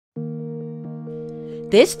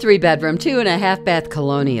This 3-bedroom, 2.5-bath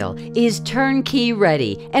colonial is turnkey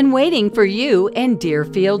ready and waiting for you in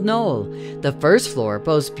Deerfield Knoll. The first floor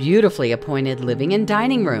boasts beautifully appointed living and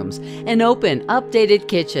dining rooms, an open, updated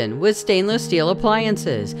kitchen with stainless steel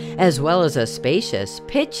appliances, as well as a spacious,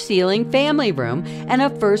 pitch-ceiling family room and a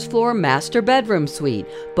first-floor master bedroom suite,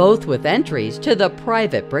 both with entries to the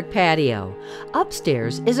private brick patio.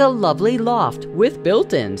 Upstairs is a lovely loft with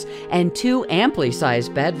built-ins and 2 amply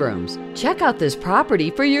sized bedrooms. Check out this property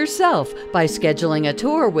for yourself by scheduling a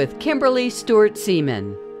tour with Kimberly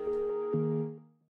Stewart-Seaman.